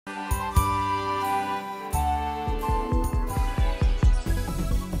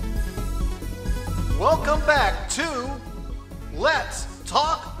welcome back to Let's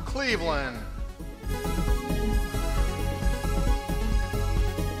Talk Cleveland.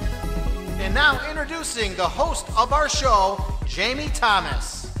 And now introducing the host of our show, Jamie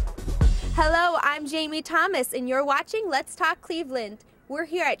Thomas. Hello, I'm Jamie Thomas, and you're watching Let's Talk Cleveland. We're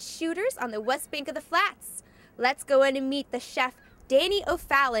here at Shooters on the west bank of the Flats. Let's go in and meet the chef, Danny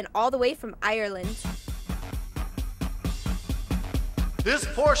O'Fallon, all the way from Ireland. This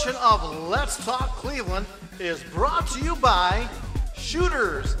portion of Let's Talk Cleveland is brought to you by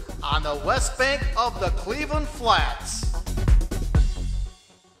Shooters on the west bank of the Cleveland Flats.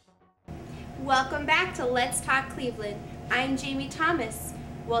 Welcome back to Let's Talk Cleveland. I'm Jamie Thomas.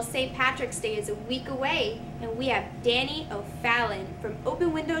 Well, St. Patrick's Day is a week away, and we have Danny O'Fallon from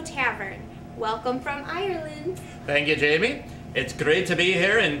Open Window Tavern. Welcome from Ireland. Thank you, Jamie. It's great to be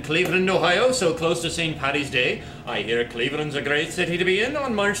here in Cleveland, Ohio, so close to St. Paddy's Day. I hear Cleveland's a great city to be in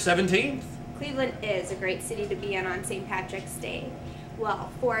on March 17th. Cleveland is a great city to be in on St. Patrick's Day. Well,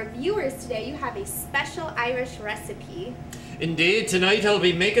 for our viewers today, you have a special Irish recipe. Indeed, tonight I'll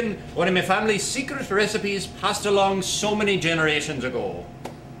be making one of my family's secret recipes passed along so many generations ago.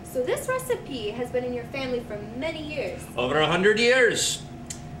 So this recipe has been in your family for many years. Over 100 years.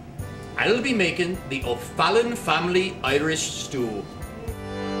 I'll be making the O'Fallon family Irish stew.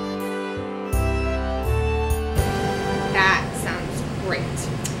 That sounds great.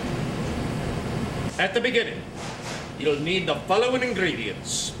 At the beginning, you'll need the following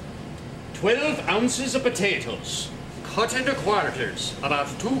ingredients. 12 ounces of potatoes, cut into quarters, about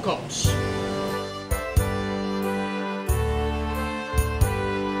 2 cups.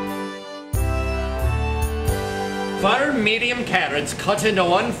 4 medium carrots cut into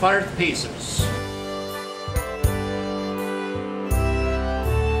 1/4 pieces.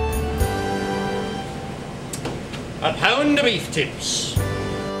 A pound of beef tips.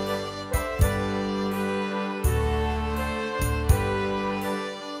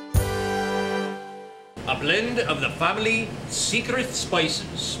 A blend of the family secret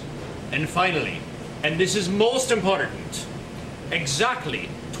spices. And finally, and this is most important, exactly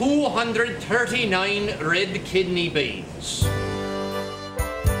 239 red kidney beans.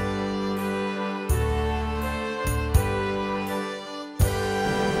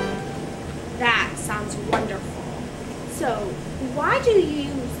 That sounds wonderful. So, why do you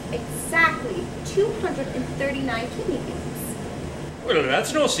use exactly 239 kidney beans? Well,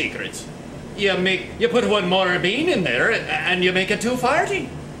 that's no secret. You put 1 more bean in there and you make it 240.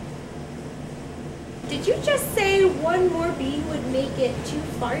 Did you just say 1 more bean would make it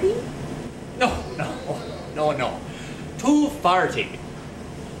 240? No. 240.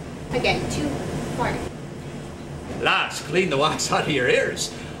 Again, 240. Lass, clean the wax out of your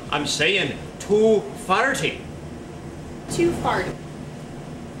ears. I'm saying 240. 240.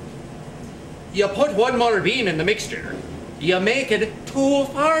 You put 1 more bean in the mixture, you make it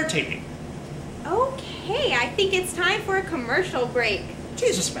 240. Okay, I think it's time for a commercial break.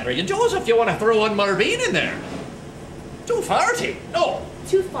 Jesus, Mary and Joseph, you want to throw 1 more bean in there? 240? No.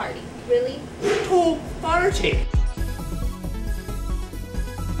 240. Really? 240.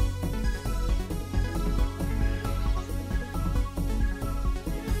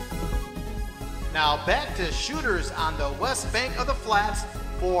 Now back to Shooters on the west bank of the Flats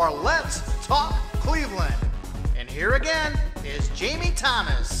for Let's Talk Cleveland. And here again is Jamie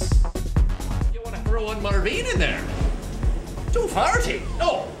Thomas. You want to throw 1 more bean in there? 240?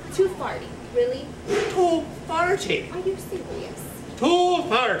 No. 240. Really? 240. Are you serious?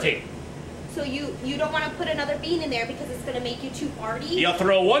 240. So you don't want to put another bean in there because it's going to make you 240? You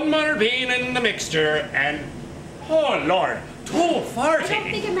throw 1 more bean in the mixture and, oh Lord, 240. I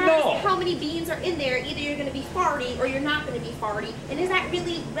don't think it matters No. how many beans are in there. Either you're going to be 40 or you're not going to be 40. And is that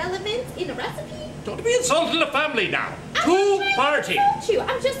really relevant in a recipe? Don't be insulting the family now. I'm 240. not you.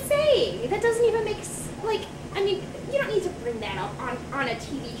 I'm just saying. That doesn't even make, I mean, you don't need to bring that up on a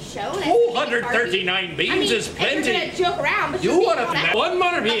TV show. 239 beans is plenty. You're going to joke around, but You want to throw 1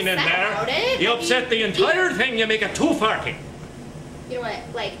 more bean in there, you upset the entire thing, you make it 240. You know what,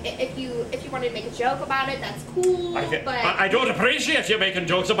 like, if you wanted to make a joke about it, that's cool, but... I don't appreciate you making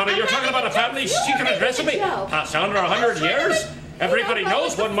jokes about it. You're talking about a family secret recipe passed down for 100 years. Everybody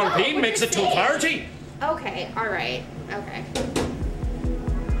knows 1 more bean makes it 240. Okay, alright, okay.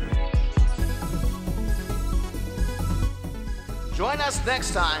 Join us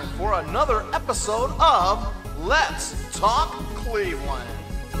next time for another episode of Let's Talk Cleveland.